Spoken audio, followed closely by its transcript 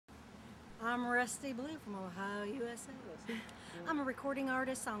I'm Rustie Blue from Ohio, USA. I'm a recording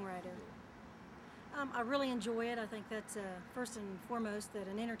artist, songwriter. I really enjoy it. I think that's first and foremost that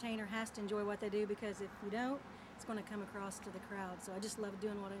an entertainer has to enjoy what they do, because if you don't, it's going to come across to the crowd. So I just love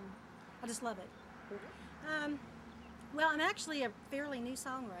doing I just love it. Well, I'm actually a fairly new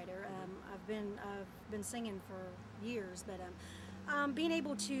songwriter. I've been singing for years, but being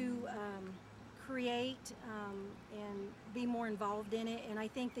able to create and be more involved in it, and I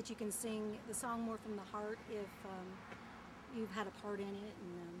think that you can sing the song more from the heart if you've had a part in it.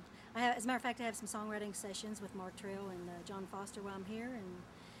 And as a matter of fact, I have some songwriting sessions with Mark Trail and John Foster while I'm here, and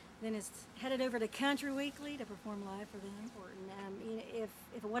then it's headed over to Country Weekly to perform live for them. And if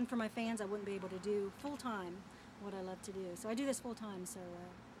it wasn't for my fans, I wouldn't be able to do full time what I love to do. So I do this full time. So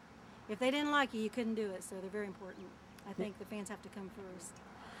if they didn't like you, you couldn't do it. So they're very important. I think the fans have to come first.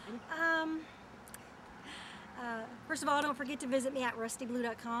 First of all, don't forget to visit me at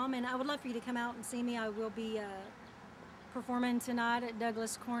rustieblue.com, and I would love for you to come out and see me. I will be performing tonight at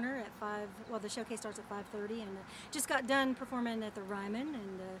Douglas Corner at 5. Well, the showcase starts at 5:30, and just got done performing at the Ryman,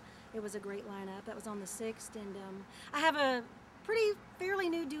 and it was a great lineup. That was on the 6th, and I have a fairly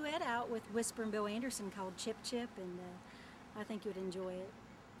new duet out with Whisper and Bill Anderson called Chip Chip, and I think you would enjoy it.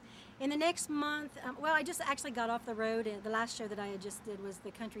 In the next month, well, I just actually got off the road. The last show that I had just did was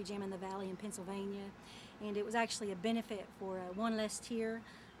the Country Jam in the Valley in Pennsylvania, and it was actually a benefit for One Less Tear,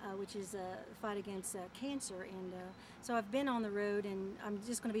 which is a fight against cancer. And so I've been on the road, and I'm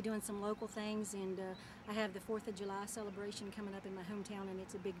just going to be doing some local things. And I have the 4th of July celebration coming up in my hometown, and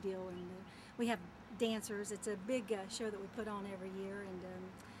it's a big deal. And we have dancers. It's a big show that we put on every year.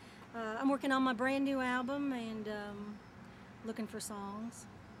 And I'm working on my brand new album, and looking for songs,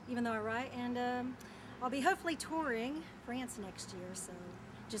 even though I write. And I'll be hopefully touring France next year. So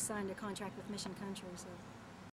just signed a contract with Mission Country. So.